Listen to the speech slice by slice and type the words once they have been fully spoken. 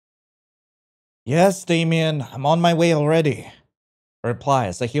Yes, Damien, I'm on my way already. I reply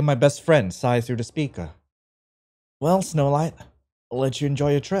as I hear my best friend sigh through the speaker. Well, Snowlight, I'll let you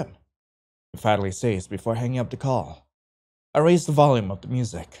enjoy your trip, he fatally says before hanging up the call. I raise the volume of the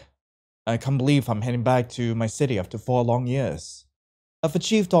music. I can't believe I'm heading back to my city after 4 long years. I've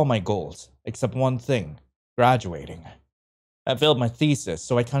achieved all my goals, except one thing, graduating. I failed my thesis,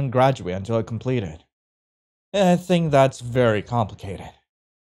 so I can't graduate until I complete it. I think that's very complicated.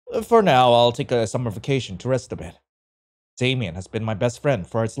 For now, I'll take a summer vacation to rest a bit. Damien has been my best friend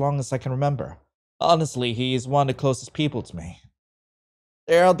for as long as I can remember. Honestly, he is one of the closest people to me.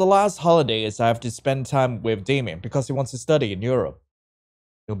 There are the last holidays I have to spend time with Damien because he wants to study in Europe.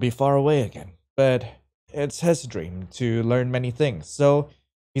 He'll be far away again, but it's his dream to learn many things, so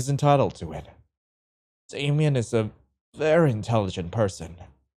he's entitled to it. Damien is a very intelligent person.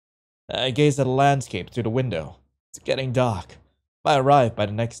 I gaze at the landscape through the window. It's getting dark. I arrive by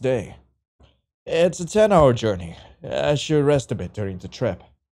the next day. It's a 10-hour journey. I should rest a bit during the trip.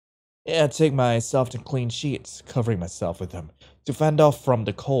 I take my soft and clean sheets, covering myself with them, to fend off from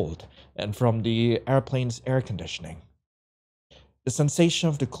the cold and from the airplane's air conditioning. The sensation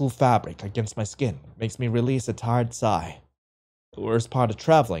of the cool fabric against my skin makes me release a tired sigh. The worst part of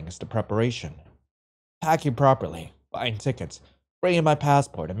traveling is the preparation. Packing properly, buying tickets, bringing my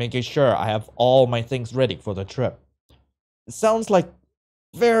passport, and making sure I have all my things ready for the trip. It sounds like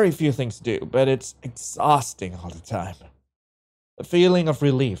very few things to do, but it's exhausting all the time. A feeling of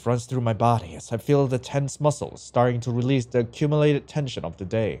relief runs through my body as I feel the tense muscles starting to release the accumulated tension of the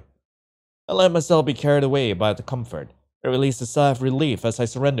day. I let myself be carried away by the comfort. I release a sigh of relief as I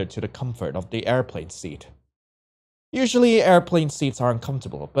surrender to the comfort of the airplane seat. Usually airplane seats are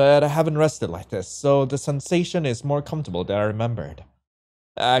uncomfortable, but I haven't rested like this, so the sensation is more comfortable than I remembered.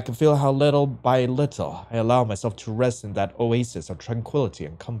 I can feel how little by little I allow myself to rest in that oasis of tranquility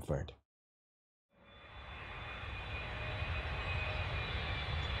and comfort.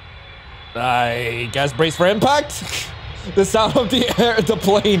 I guess brace for impact? The sound of the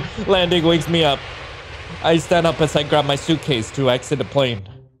plane landing wakes me up. I stand up as I grab my suitcase to exit the plane.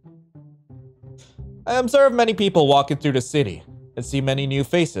 I observe many people walking through the city and see many new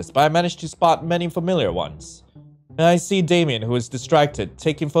faces, but I manage to spot many familiar ones. I see Damien, who is distracted,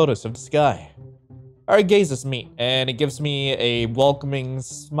 taking photos of the sky. Our gazes meet, and it gives me a welcoming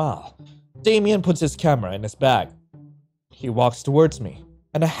smile. Damien puts his camera in his bag. He walks towards me,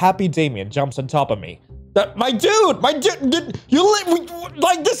 and a happy Damien jumps on top of me. My dude, like this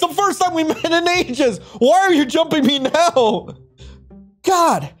is the first time we met in ages. Why are you jumping me now?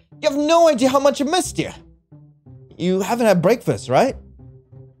 God, you have no idea how much I missed you. You haven't had breakfast, right?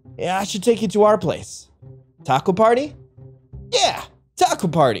 Yeah, I should take you to our place. Taco party? Yeah, taco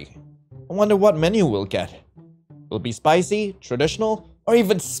party. I wonder what menu we'll get. Will it be spicy, traditional, or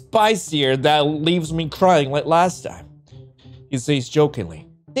even spicier that leaves me crying like last time? He says jokingly.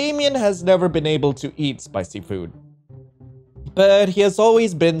 Damien has never been able to eat spicy food, but he has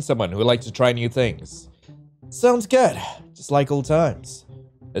always been someone who likes to try new things. Sounds good, just like old times.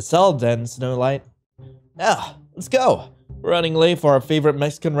 It's solid then, Snowlight. Now, let's go. We're running late for our favorite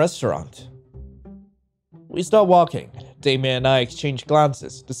Mexican restaurant. We start walking. Damien and I exchange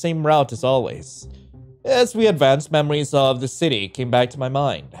glances, the same route as always. As we advance, memories of the city came back to my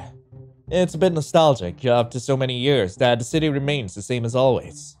mind. It's a bit nostalgic after so many years that the city remains the same as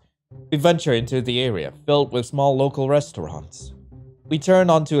always. We venture into the area, filled with small local restaurants. We turn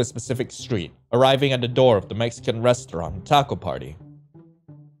onto a specific street, arriving at the door of the Mexican restaurant Taco Party.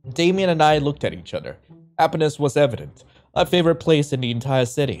 Damien and I looked at each other. Happiness was evident, our favorite place in the entire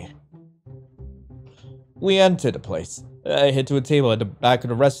city. We enter the place. I head to a table at the back of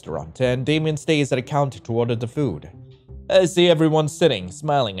the restaurant, and Damien stays at a counter to order the food. I see everyone sitting,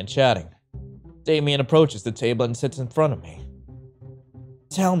 smiling and chatting. Damien approaches the table and sits in front of me.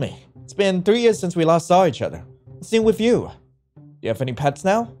 Tell me, it's been 3 years since we last saw each other. What's new with you? Do you have any pets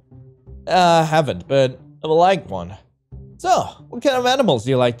now? I haven't, but I would like one. So, what kind of animals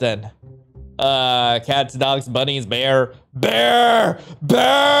do you like then? Cats, dogs, bunnies, bear. Bear!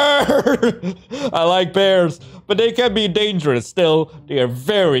 I like bears, but they can be dangerous still. They are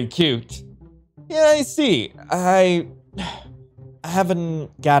very cute. Yeah, I see. I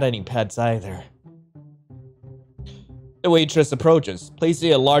haven't got any pets either. The waitress approaches,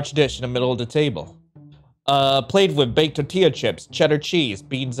 placing a large dish in the middle of the table. Plate with baked tortilla chips, cheddar cheese,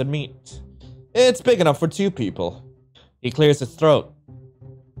 beans, and meat. It's big enough for 2 people. He clears his throat.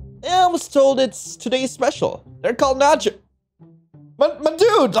 Yeah, I was told it's today's special. They're called nachos. But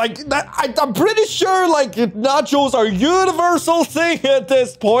dude, like, I'm pretty sure, like, nachos are a universal thing at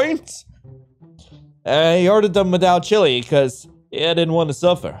this point. He ordered them without chili because he didn't want to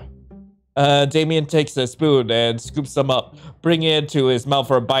suffer. Damien takes a spoon and scoops them up, bringing it to his mouth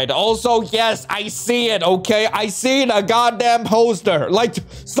for a bite. Also, yes, I see it, okay? I see a goddamn poster. Like,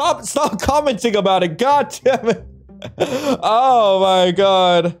 stop commenting about it. God damn it. Oh my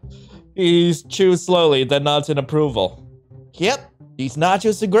god. He chews slowly, then nods in approval. Yep, these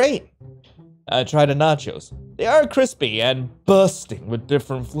nachos are great. I try the nachos. They are crispy and bursting with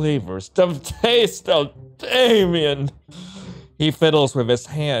different flavors. The taste of Damien. He fiddles with his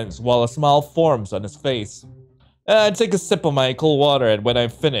hands while a smile forms on his face. I take a sip of my cold water, and when I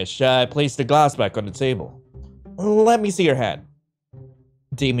finish, I place the glass back on the table. Let me see your hand.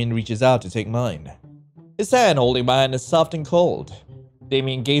 Damien reaches out to take mine. His hand holding mine is soft and cold.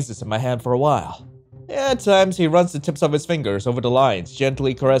 Damien gazes at my hand for a while. At times, he runs the tips of his fingers over the lines,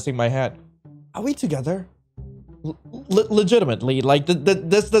 gently caressing my hand. Are we together? Legitimately, like,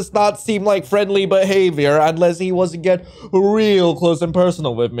 this does not seem like friendly behavior unless he was to get real close and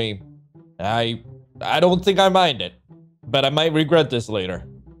personal with me. I don't think I mind it, but I might regret this later.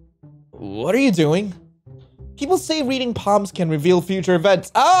 What are you doing? People say reading palms can reveal future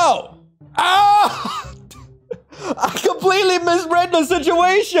events. Oh! Oh! I completely misread the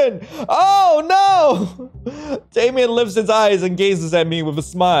situation! Oh no! Damien lifts his eyes and gazes at me with a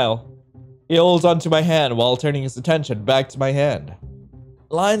smile. He holds onto my hand while turning his attention back to my hand.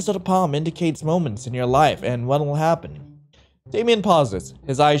 Lines of the palm indicates moments in your life and what will happen. Damien pauses,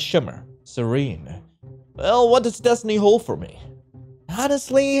 his eyes shimmer, serene. Well, what does destiny hold for me?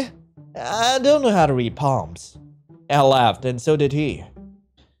 Honestly, I don't know how to read palms. I laughed, and so did he.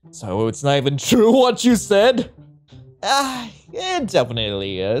 So it's not even true what you said? It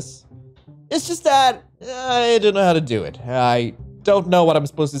definitely is. It's just that I don't know how to do it. I don't know what I'm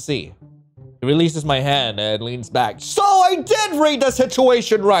supposed to see. He releases my hand and leans back. So I did read the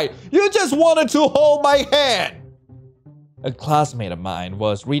situation right! You just wanted to hold my hand! A classmate of mine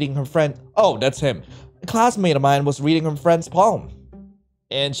was reading her friend... Oh, that's him. A classmate of mine was reading her friend's palm.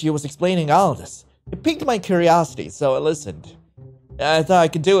 And she was explaining all of this. It piqued my curiosity, so I listened. I thought I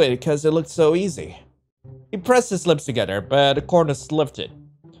could do it because it looked so easy. He pressed his lips together, but the corners lifted.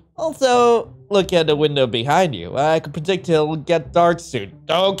 Also, look at the window behind you. I can predict it'll get dark soon.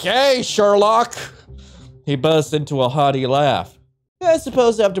 Okay, Sherlock! He burst into a hearty laugh. I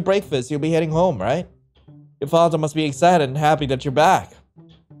suppose after breakfast you'll be heading home, right? Your father must be excited and happy that you're back.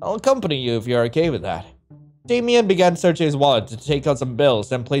 I'll accompany you if you're okay with that. Damien began searching his wallet to take out some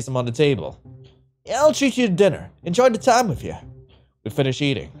bills and place them on the table. Yeah, I'll treat you to dinner. Enjoy the time with you. We finished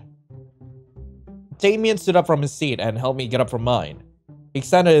eating. Damien stood up from his seat and helped me get up from mine. He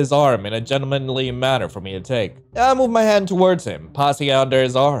extended his arm in a gentlemanly manner for me to take. I moved my hand towards him, passing it under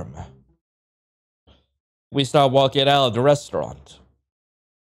his arm. We started walking out of the restaurant.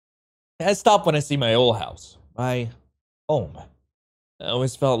 I stopped when I see my old house. My home. I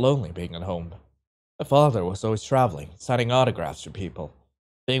always felt lonely being at home. My father was always traveling, signing autographs for people.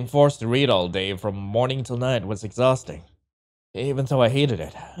 Being forced to read all day from morning till night was exhausting. Even though I hated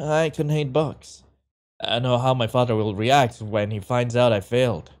it, I couldn't hate books. I know how my father will react when he finds out I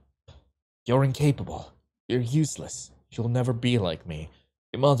failed. You're incapable. You're useless. You'll never be like me.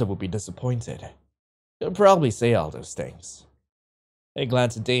 Your mother will be disappointed. He'll probably say all those things. I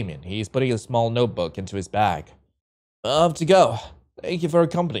glance at Damien. He's putting a small notebook into his bag. Off to go. Thank you for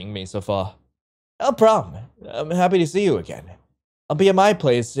accompanying me so far. No problem. I'm happy to see you again. I'll be at my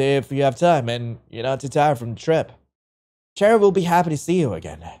place if you have time and you're not too tired from the trip. Cherry will be happy to see you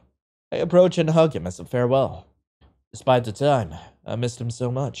again. I approach and hug him as a farewell. Despite the time, I missed him so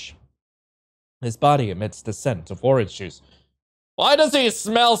much. His body emits the scent of orange juice. Why does he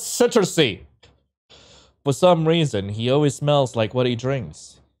smell citrusy? For some reason, he always smells like what he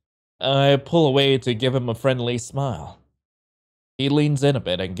drinks. I pull away to give him a friendly smile. He leans in a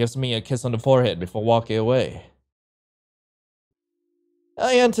bit and gives me a kiss on the forehead before walking away.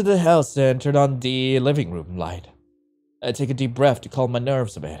 I enter the house and turn on the living room light. I take a deep breath to calm my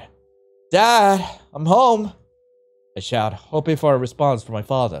nerves a bit. Dad, I'm home! I shout, hoping for a response from my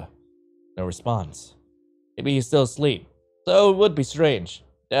father. No response. Maybe he's still asleep, so it would be strange.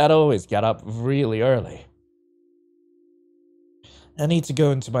 Dad always got up really early. I need to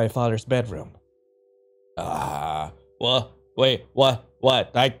go into my father's bedroom. What? Wait,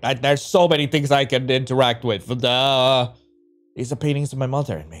 what? There's so many things I can interact with. These are paintings of my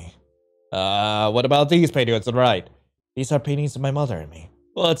mother and me. What about these paintings on the right? These are paintings of my mother and me.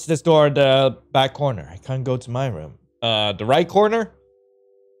 Well, it's this door in the back corner. I can't go to my room. The right corner?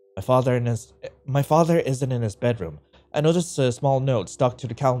 My father isn't in his bedroom. I noticed a small note stuck to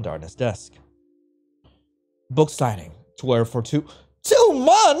the calendar on his desk. Book signing. Tour for 2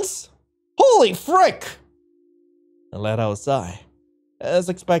 months? Holy frick! I let out a sigh. As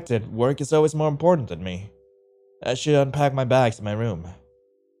expected, work is always more important than me. I should unpack my bags in my room.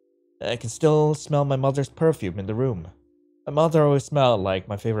 I can still smell my mother's perfume in the room. My mother always smelled like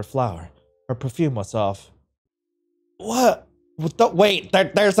my favorite flower. Her perfume was off. What? Wait,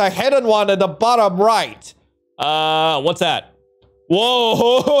 there's a hidden one at the bottom right. What's that? Whoa!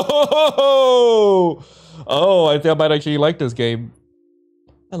 Oh, I think I might actually like this game.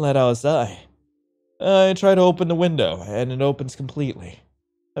 I let out a sigh. I try to open the window, and it opens completely.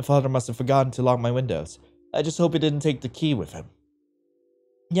 My father must have forgotten to lock my windows. I just hope he didn't take the key with him.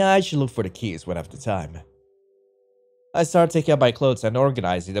 Yeah, I should look for the keys one after time. I start taking out my clothes and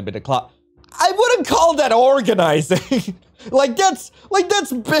organizing them in the closet. I wouldn't call that organizing. that's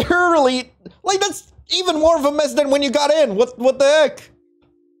barely, that's even more of a mess than when you got in. What the heck?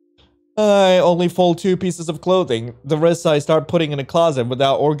 I only fold 2 pieces of clothing. The rest I start putting in a closet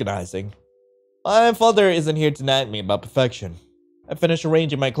without organizing. My father isn't here to nag me about perfection. I finish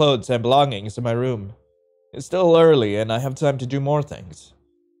arranging my clothes and belongings in my room. It's still early and I have time to do more things.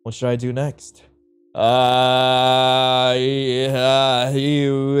 What should I do next? You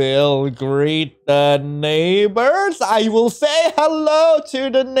will greet the neighbors? I will say hello to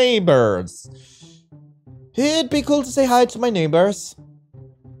the neighbors. It'd be cool to say hi to my neighbors.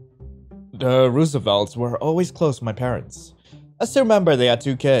 The Roosevelts were always close to my parents. I still remember they had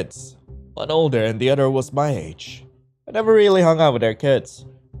 2 kids. One older and the other was my age. I never really hung out with their kids.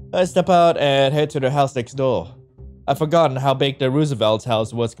 I step out and head to their house next door. I've forgotten how big the Roosevelt's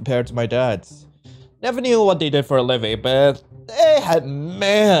house was compared to my dad's. Never knew what they did for a living, but they had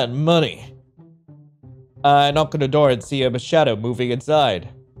money. I knock on the door and see a shadow moving inside.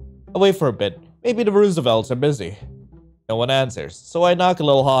 I wait for a bit. Maybe the Roosevelts are busy. No one answers, so I knock a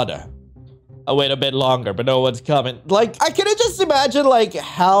little harder. I wait a bit longer, but no one's coming. I can just imagine,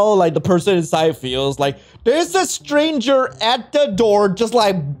 how, the person inside feels. There's a stranger at the door, just,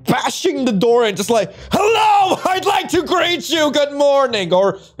 bashing the door and just hello, I'd like to greet you, good morning,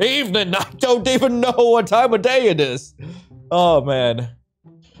 or evening. I don't even know what time of day it is. Oh, man.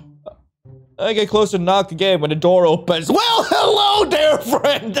 I get closer to knock again when the door opens. Well, hello there,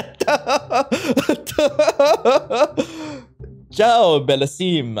 friend. Ciao,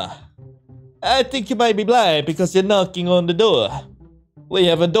 bellissima. I think you might be blind because you're knocking on the door. We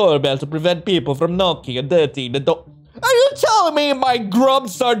have a doorbell to prevent people from knocking and dirtying the door. Are you telling me my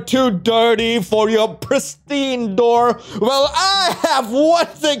grubs are too dirty for your pristine door? Well, I have one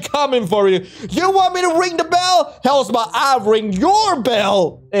thing coming for you. You want me to ring the bell? Hell's about I ring your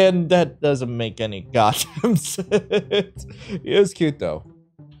bell. And that doesn't make any goddamn sense. It was cute though.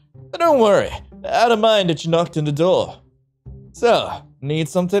 But don't worry. I don't mind that you knocked on the door. So, need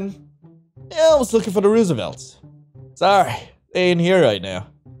something? Yeah, I was looking for the Roosevelts. Sorry, they ain't here right now.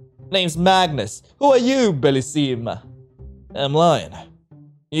 Name's Magnus. Who are you, bellissima? I'm Lion.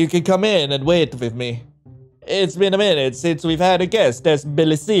 You can come in and wait with me. It's been a minute since we've had a guest as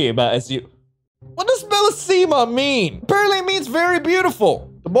bellissima as you. What does bellissima mean? Apparently it means very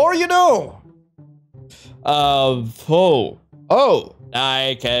beautiful. The more you know.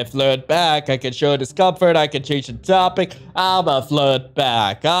 I can flirt back, I can show discomfort, I can change the topic. I'm a flirt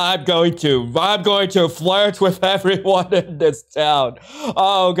back. I'm going to flirt with everyone in this town.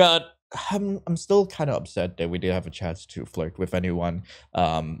 Oh god. I'm still kind of upset that we didn't have a chance to flirt with anyone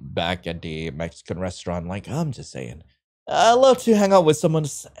back at the Mexican restaurant. I'm just saying. I love to hang out with someone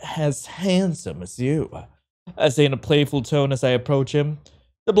as handsome as you. I say in a playful tone as I approach him.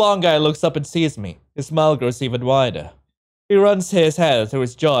 The blonde guy looks up and sees me. His smile grows even wider. He runs his hand through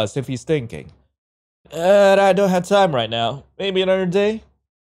his jaw as if he's thinking. I don't have time right now. Maybe another day?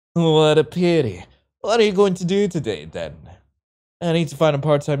 What a pity. What are you going to do today, then? I need to find a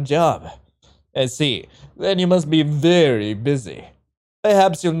part-time job. I see. Then you must be very busy.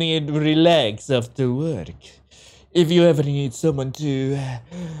 Perhaps you'll need to relax after work. If you ever need someone to...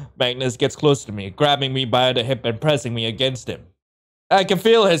 Magnus gets close to me, grabbing me by the hip and pressing me against him. I can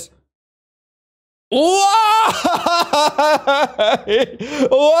feel his... Why?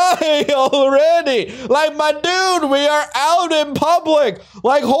 Why already? My dude, we are out in public.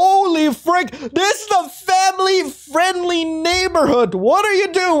 Holy frick. This is a family-friendly neighborhood. What are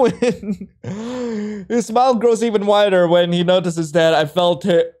you doing? His smile grows even wider when he notices that I felt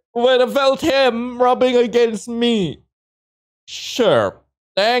him rubbing against me. Sure.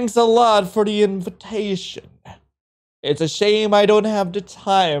 Thanks a lot for the invitation. It's a shame I don't have the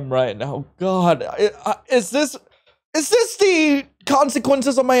time right now. God, is this the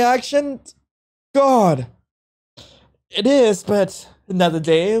consequences of my actions? God. It is, but another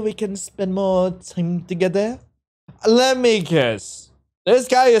day we can spend more time together. Let me guess. This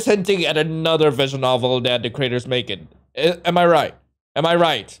guy is hinting at another visual novel that the creator's making. Am I right? Am I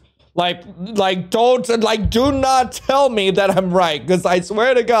right? Do not tell me that I'm right, because I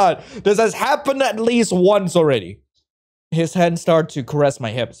swear to God, this has happened at least once already. His hands start to caress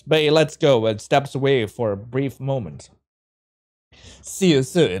my hips, but he lets go and steps away for a brief moment. See you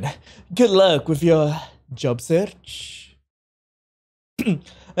soon. Good luck with your job search.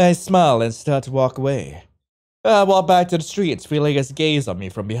 I smile and start to walk away. I walk back to the streets, feeling his gaze on me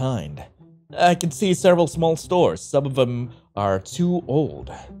from behind. I can see several small stores, some of them are too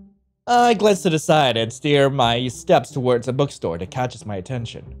old. I glance to the side and steer my steps towards a bookstore that catches my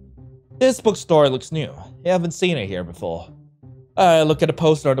attention. This bookstore looks new. I haven't seen it here before. I look at the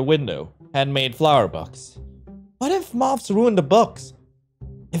poster on the window. Handmade flower books. What if moths ruin the books?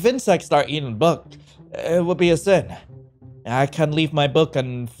 If insects start eating the book, it would be a sin. I can't leave my book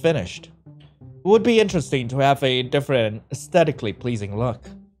unfinished. It would be interesting to have a different, aesthetically pleasing look.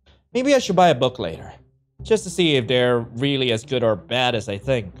 Maybe I should buy a book later, just to see if they're really as good or bad as I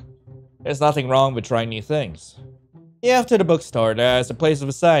think. There's nothing wrong with trying new things. After the bookstore, there's a place with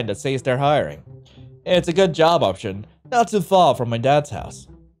a sign that says they're hiring. It's a good job option, not too far from my dad's house.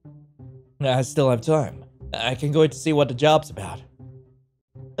 I still have time. I can go to see what the job's about.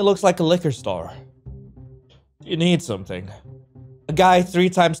 It looks like a liquor store. You need something. A guy 3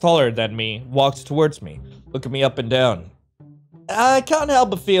 times taller than me walks towards me, looking me up and down. I can't help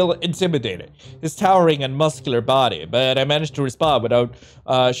but feel intimidated, his towering and muscular body, but I managed to respond without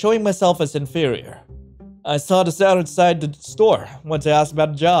showing myself as inferior. I saw the sound inside the store once I asked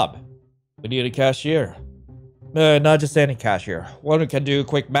about the job. We need a cashier. Not just any cashier, one who can do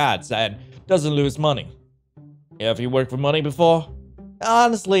quick maths and doesn't lose money. Have you worked for money before?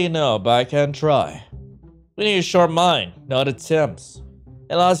 Honestly, no, but I can try. We need a sharp mind, not attempts.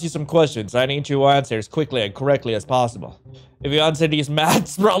 I'll ask you some questions. I need you to answer as quickly and correctly as possible. If you answer these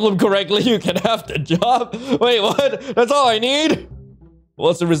maths problem correctly, you can have the job. Wait, what? That's all I need?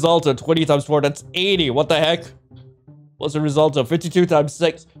 What's the result of 20 times 4? That's 80. What the heck? What's the result of 52 times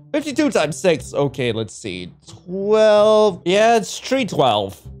 6? 52 times 6. Okay, let's see. 12. Yeah, it's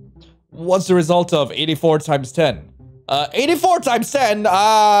 312. What's the result of 84 times 10? 84 times 10,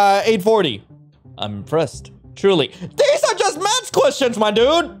 840. I'm impressed. Truly. These are just maths questions, my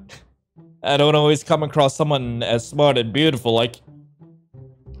dude! I don't always come across someone as smart and beautiful like...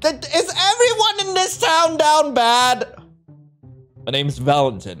 Is everyone in this town down bad? My name's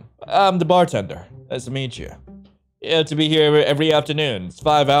Valentin. I'm the bartender. Nice to meet you. You have to be here every afternoon. It's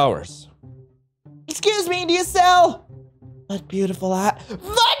 5 hours. Excuse me, do you sell? What beautiful Ma'am,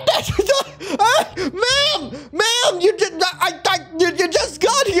 you just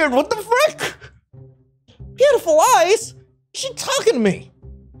got here. What the frick? Beautiful eyes? Is she talking to me?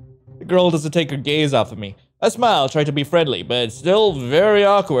 The girl doesn't take her gaze off of me. I smile, try to be friendly, but it's still very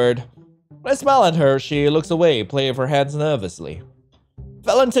awkward. When I smile at her, she looks away, playing with her hands nervously.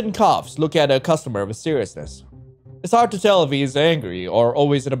 Valentin coughs, look at a customer with seriousness. It's hard to tell if he's angry or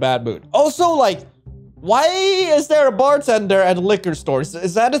always in a bad mood. Also, like, why is there a bartender at a liquor store?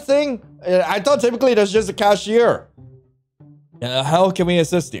 Is that a thing? I thought typically there's just a cashier. How can we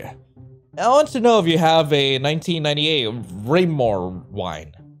assist you? I want to know if you have a 1998 Raymore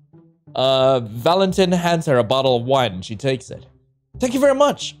wine. Valentin hands her a bottle of wine and she takes it. Thank you very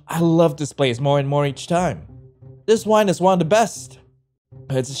much. I love this place more and more each time. This wine is one of the best.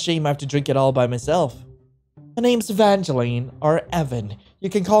 It's a shame I have to drink it all by myself. My name's Evangeline, or Evan. You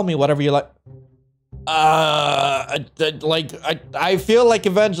can call me whatever you like. I feel like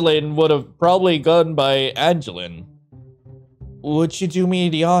Evangeline would have probably gone by Angeline. Would you do me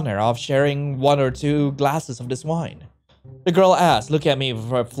the honor of sharing 1 or 2 glasses of this wine? The girl asks, look at me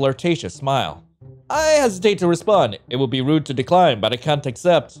with a flirtatious smile. I hesitate to respond. It would be rude to decline, but I can't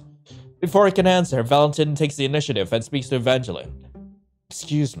accept. Before I can answer, Valentin takes the initiative and speaks to Evangeline.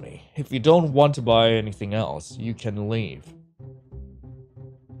 Excuse me, if you don't want to buy anything else, you can leave.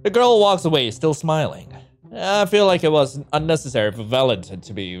 The girl walks away, still smiling. I feel like it was unnecessary for Valentin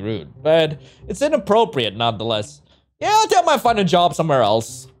to be rude, but it's inappropriate nonetheless. Yeah, I think I might find a job somewhere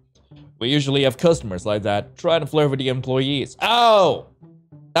else. We usually have customers like that, trying to flirt with the employees. Oh!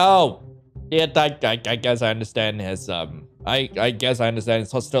 Yeah, I guess I understand his, I guess I understand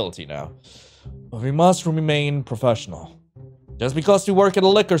his hostility now. But we must remain professional. Just because you work at a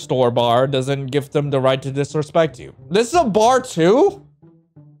liquor store bar doesn't give them the right to disrespect you. This is a bar too?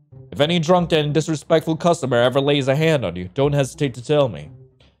 If any drunk and disrespectful customer ever lays a hand on you, don't hesitate to tell me.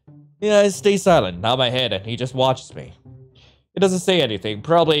 Yeah, I stay silent, nod my head, and he just watches me. He doesn't say anything,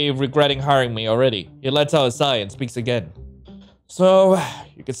 probably regretting hiring me already. He lets out a sigh and speaks again. So,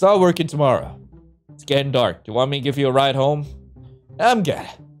 you can start working tomorrow. It's getting dark. Do you want me to give you a ride home? I'm good.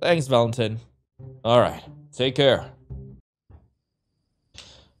 Thanks, Valentin. Alright, take care.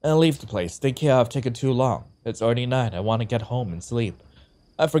 I leave the place, thinking I've taken too long. It's already night, I want to get home and sleep.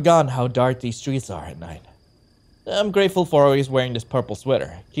 I've forgotten how dark these streets are at night. I'm grateful for always wearing this purple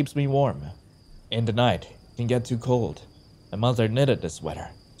sweater. It keeps me warm. In the night, it can get too cold. My mother knitted this sweater.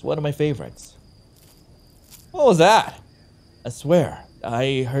 It's one of my favorites. What was that? I swear,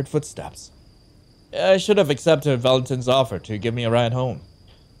 I heard footsteps. I should have accepted Valentin's offer to give me a ride home.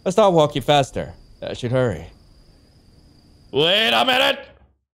 I start walking faster. I should hurry. Wait a minute!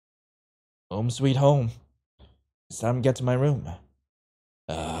 Home sweet home. It's time to get to my room.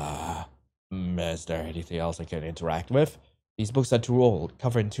 Is there anything else I can interact with? These books are too old,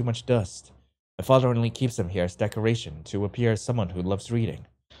 covered in too much dust. My father only keeps them here as decoration to appear as someone who loves reading.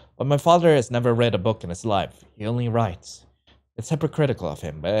 But my father has never read a book in his life. He only writes. It's hypocritical of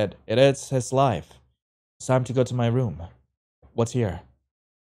him, but it is his life. It's time to go to my room. What's here?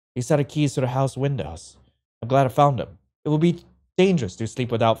 These are the keys to the house windows. I'm glad I found them. It would be dangerous to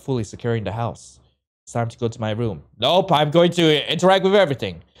sleep without fully securing the house. It's time to go to my room. Nope, I'm going to interact with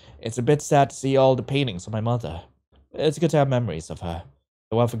everything. It's a bit sad to see all the paintings of my mother. It's good to have memories of her.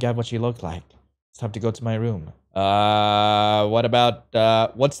 I won't forget what she looked like. It's time to go to my room. What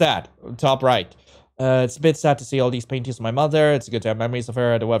about, what's that? Top right. It's a bit sad to see all these paintings of my mother. It's good to have memories of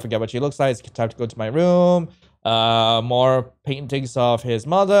her. I don't want to forget what she looks like. It's time to go to my room. More paintings of his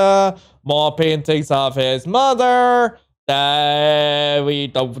mother. More paintings of his mother.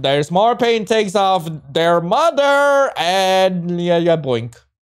 There's more paintings of their mother. And yeah, boink.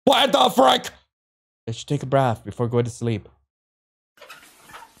 What the frick? I should take a bath before going to sleep.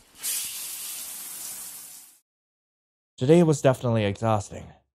 Today was definitely exhausting.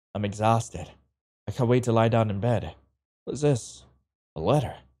 I'm exhausted. I can't wait to lie down in bed. What's this? A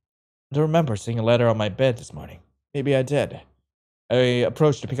letter. I don't remember seeing a letter on my bed this morning. Maybe I did. I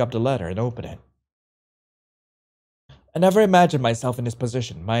approached to pick up the letter and open it. I never imagined myself in this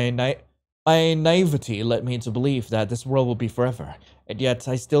position. My naivety led me to believe that this world will be forever, and yet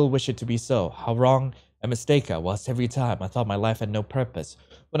I still wish it to be so. How wrong and mistaken I was every time I thought my life had no purpose.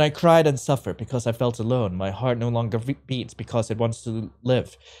 When I cried and suffered because I felt alone, my heart no longer beats because it wants to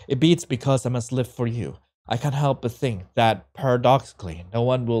live. It beats because I must live for you. I can't help but think that, paradoxically, no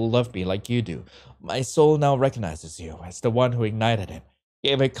one will love me like you do. My soul now recognizes you as the one who ignited it,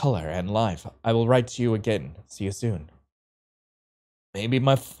 gave it color and life. I will write to you again. See you soon. Maybe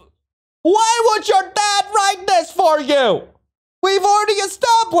Why would your dad write this for you? We've already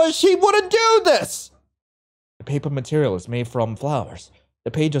established he wouldn't do this! The paper material is made from flowers.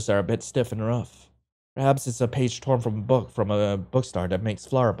 The pages are a bit stiff and rough. Perhaps it's a page torn from a book from a bookstore that makes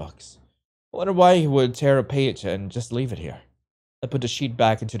flower books. I wonder why he would tear a page and just leave it here. I put the sheet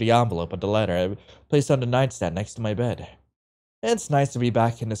back into the envelope of the letter I placed on the nightstand next to my bed. It's nice to be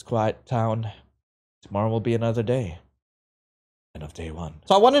back in this quiet town. Tomorrow will be another day. End of day one.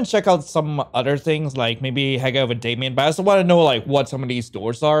 So I wanted to check out some other things, like maybe hang out with Damien, but I also want to know like what some of these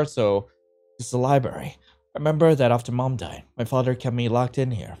doors are. So this is the library. I remember that after Mom died, my father kept me locked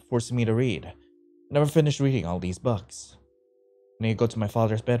in here, forcing me to read. I never finished reading all these books. I need to go to my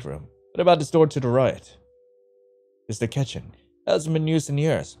father's bedroom. What about this door to the right? It's the kitchen. It hasn't been used in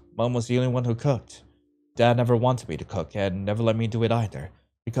years. Mom was the only one who cooked. Dad never wanted me to cook and never let me do it either,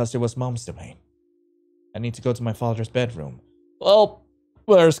 because it was Mom's domain. I need to go to my father's bedroom. Well,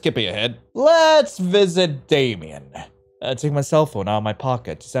 we're skipping ahead. Let's visit Damien. I take my cell phone out of my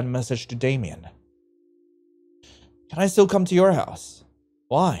pocket to send a message to Damien. Can I still come to your house?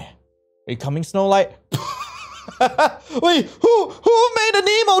 Why? Are you coming, Snow White? Wait, who made an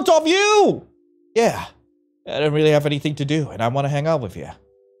emote of you? Yeah, I don't really have anything to do, and I want to hang out with you.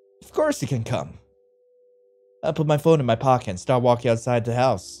 Of course you can come. I put my phone in my pocket and start walking outside the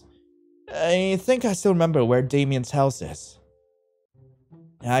house. I think I still remember where Damien's house is.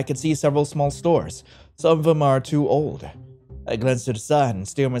 I can see several small stores. Some of them are too old. I glance to the side and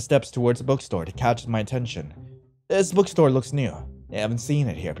steer my steps towards a bookstore that catches my attention. This bookstore looks new. I haven't seen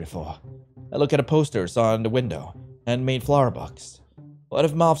it here before. I look at the posters on the window. Handmade flower books. What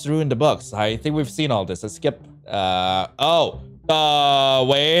if moths ruined the books? I think we've seen all this. Let's skip. Wait.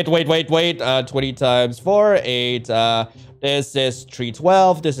 20 times 4, 8. This is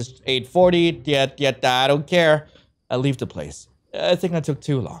 312. This is 840. Yet, I don't care. I leave the place. I think I took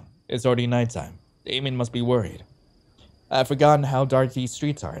too long. It's already nighttime. Damien must be worried. I've forgotten how dark these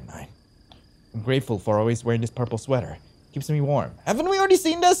streets are at night. I'm grateful for always wearing this purple sweater. It keeps me warm. Haven't we already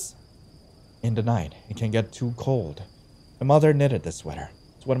seen this? In the night, it can get too cold. My mother knitted this sweater.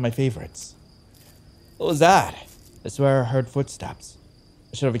 It's one of my favorites. What was that? I swear I heard footsteps.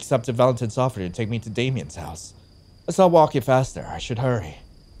 I should have accepted Valentin's offer to take me to Damien's house. Let's not walk it faster. I should hurry.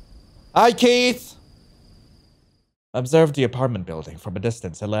 Hi, Keith! I observed the apartment building from a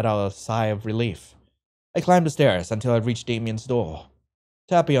distance and let out a sigh of relief. I climbed the stairs until I reached Damien's door.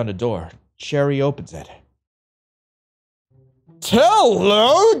 Tapping on the door, Cherry opens it.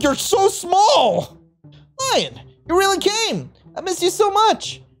 Hello, you're so small! Lion, you really came! I miss you so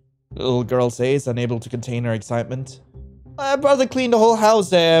much! The little girl says, unable to contain her excitement. My brother cleaned the whole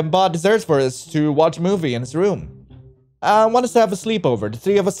house and bought desserts for us to watch a movie in his room. I want us to have a sleepover, the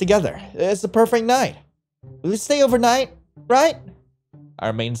three of us together. It's the perfect night. Will you stay overnight, right? I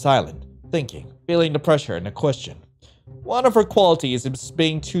remained silent, thinking, feeling the pressure and the question. One of her qualities is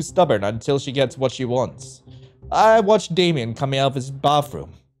being too stubborn until she gets what she wants. I watched Damien coming out of his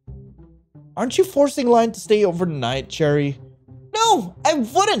bathroom. Aren't you forcing Lion to stay overnight, Cherry? No, I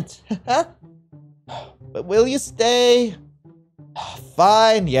wouldn't! But will you stay?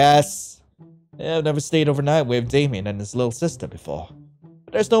 Fine, yes. I've never stayed overnight with Damien and his little sister before.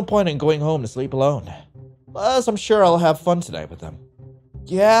 But there's no point in going home to sleep alone. Plus, I'm sure I'll have fun tonight with them.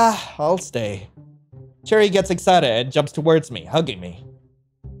 Yeah, I'll stay. Cherry gets excited and jumps towards me, hugging me.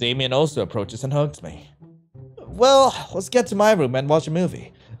 Damien also approaches and hugs me. Well, let's get to my room and watch a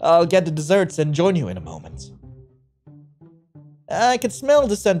movie. I'll get the desserts and join you in a moment. I can smell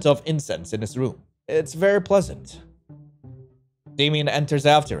the scent of incense in his room. It's very pleasant. Damien enters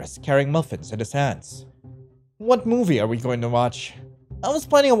after us, carrying muffins in his hands. What movie are we going to watch? I was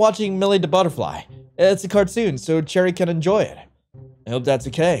planning on watching Millie the Butterfly. It's a cartoon, so Cherry can enjoy it. I hope that's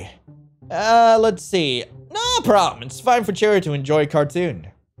okay. Let's see. No problem. It's fine for Cherry to enjoy a cartoon.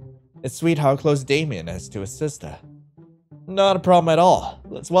 It's sweet how close Damien is to his sister. Not a problem at all.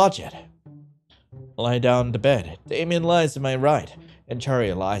 Let's watch it. I lie down on the bed. Damien lies to my right, and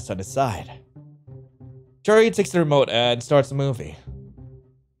Cherry lies on his side. Cherry takes the remote and starts the movie.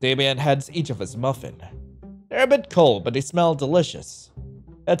 Damien hands each of us a muffin. They're a bit cold, but they smell delicious.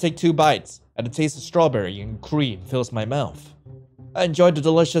 I take 2 bites, and the taste of strawberry and cream fills my mouth. I enjoyed the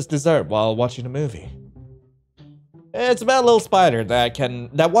delicious dessert while watching the movie. It's about a little spider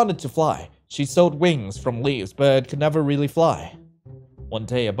that wanted to fly. She sewed wings from leaves, but could never really fly. One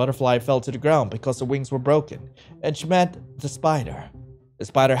day, a butterfly fell to the ground because the wings were broken, and she met the spider. The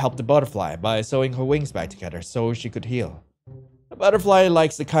spider helped the butterfly by sewing her wings back together so she could heal. The butterfly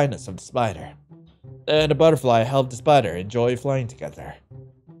likes the kindness of the spider. Then the butterfly helped the spider enjoy flying together.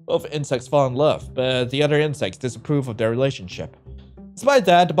 Both insects fall in love, but the other insects disapprove of their relationship. Despite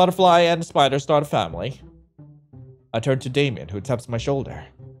that, the butterfly and the spider start a family. I turn to Damien, who taps my shoulder.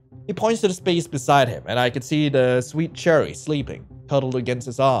 He points to the space beside him, and I can see the sweet Cherry sleeping, cuddled against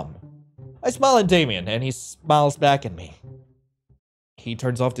his arm. I smile at Damien, and he smiles back at me. He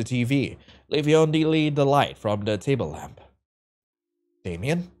turns off the TV, leaving only the light from the table lamp.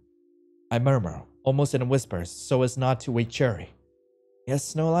 Damien? I murmur, almost in a whisper, so as not to wake Cherry. Yes,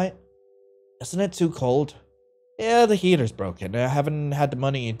 Snowlight? Isn't it too cold? Yeah, the heater's broken. I haven't had the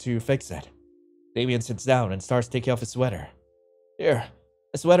money to fix it. Damien sits down and starts taking off his sweater. Here,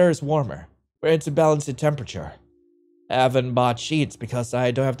 the sweater is warmer. We're into balanced temperature. I haven't bought sheets because I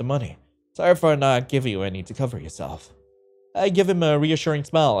don't have the money. Sorry for not giving you any to cover yourself. I give him a reassuring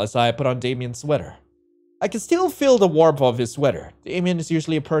smile as I put on Damien's sweater. I can still feel the warmth of his sweater. Damien is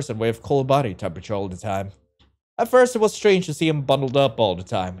usually a person with cold body temperature all the time. At first, it was strange to see him bundled up all the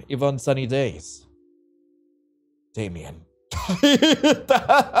time, even on sunny days. Damien.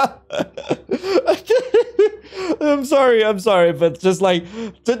 I'm sorry, but just like,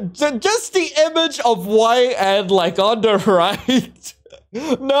 just the image of white and like on the right.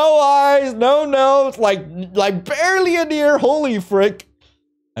 No eyes, no nose, like barely an ear, holy frick.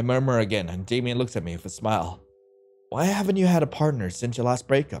 I murmur again, and Damien looks at me with a smile. Why haven't you had a partner since your last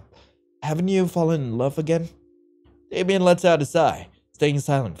breakup? Haven't you fallen in love again? Damien lets out a sigh, staying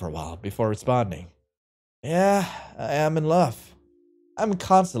silent for a while before responding. Yeah, I am in love. I'm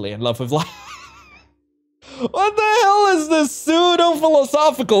constantly in love with life. What the hell is this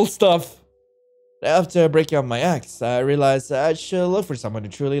pseudo-philosophical stuff? After breaking up my ex, I realized I should look for someone who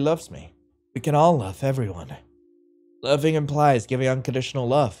truly loves me. We can all love everyone. Loving implies giving unconditional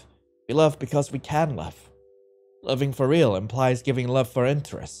love. We love because we can love. Loving for real implies giving love for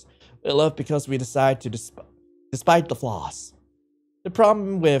interest. We love because we decide to despite the flaws. The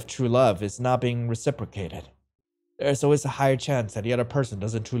problem with true love is not being reciprocated. There's always a higher chance that the other person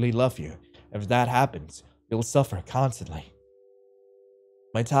doesn't truly love you. If that happens, you'll suffer constantly.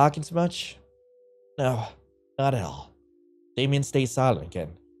 Am I talking too much? No, not at all. Damien stays silent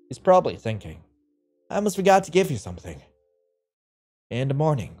again. He's probably thinking, I almost forgot to give you something. In the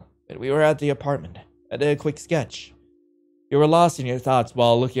morning, when we were at the apartment, I did a quick sketch. You were lost in your thoughts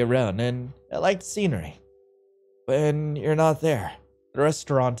while looking around, and I liked the scenery. When you're not there, the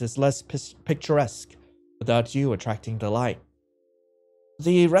restaurant is less picturesque. without you attracting the light.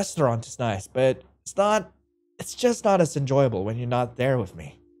 The restaurant is nice, but it's just not as enjoyable when you're not there with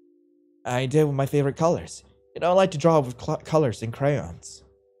me. I did with my favorite colors. You know, I like to draw with colors and crayons.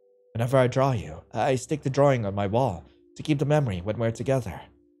 Whenever I draw you, I stick the drawing on my wall to keep the memory when we're together.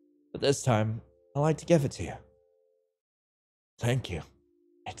 But this time, I like to give it to you. Thank you.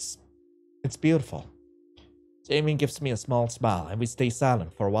 It's beautiful. Damien gives me a small smile and we stay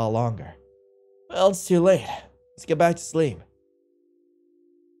silent for a while longer. Well, it's too late. Let's get back to sleep.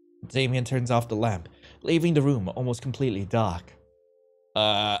 Damien turns off the lamp, leaving the room almost completely dark.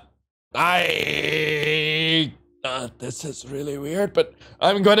 This is really weird, but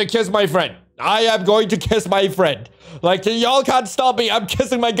I'm going to kiss my friend. I am going to kiss my friend. Like, y'all can't stop me. I'm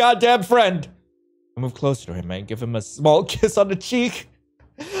kissing my goddamn friend. I move closer to him and give him a small kiss on the cheek.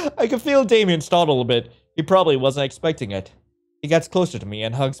 I can feel Damien startle a bit. He probably wasn't expecting it. He gets closer to me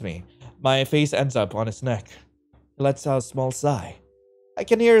and hugs me. My face ends up on his neck. He lets out a small sigh. I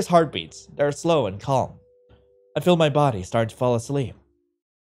can hear his heartbeats. They're slow and calm. I feel my body starting to fall asleep.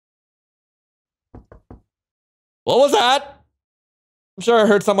 What was that? I'm sure I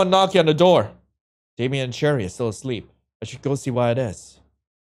heard someone knocking on the door. Damien and Sherry are still asleep. I should go see why it is.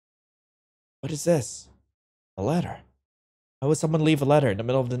 What is this? A letter. Why would someone leave a letter in the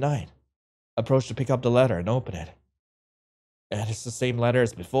middle of the night? I approach to pick up the letter and open it. And it's the same letter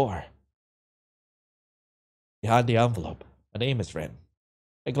as before. Behind the envelope, a name is written.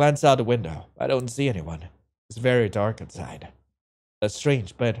 I glance out the window. I don't see anyone. It's very dark outside. That's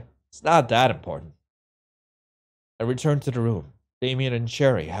strange, but it's not that important. I return to the room. Damien and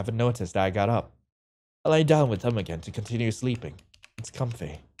Sherry haven't noticed that I got up. I lay down with them again to continue sleeping. It's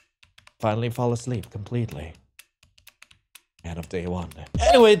comfy. Finally fall asleep completely. End of day 1.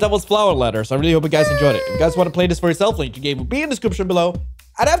 Anyway, that was Flower Letters. I really hope you guys enjoyed it. If you guys want to play this for yourself, link to the game will be in the description below.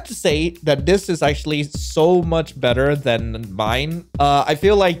 I'd have to say that this is actually so much better than mine. I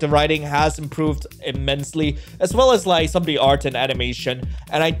feel like the writing has improved immensely, as well as like some of the art and animation.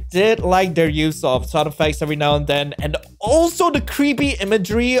 And I did like their use of sound effects every now and then, and also the creepy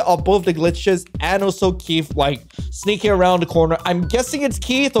imagery of both the glitches and also Keith like sneaking around the corner. I'm guessing it's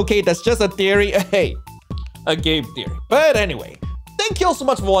Keith. Okay, that's just a theory. Hey, a game theory. But anyway, thank you all so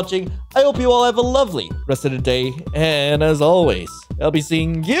much for watching. I hope you all have a lovely rest of the day. And as always, I'll be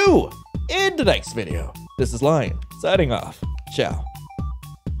seeing you in the next video. This is Lion, signing off. Ciao.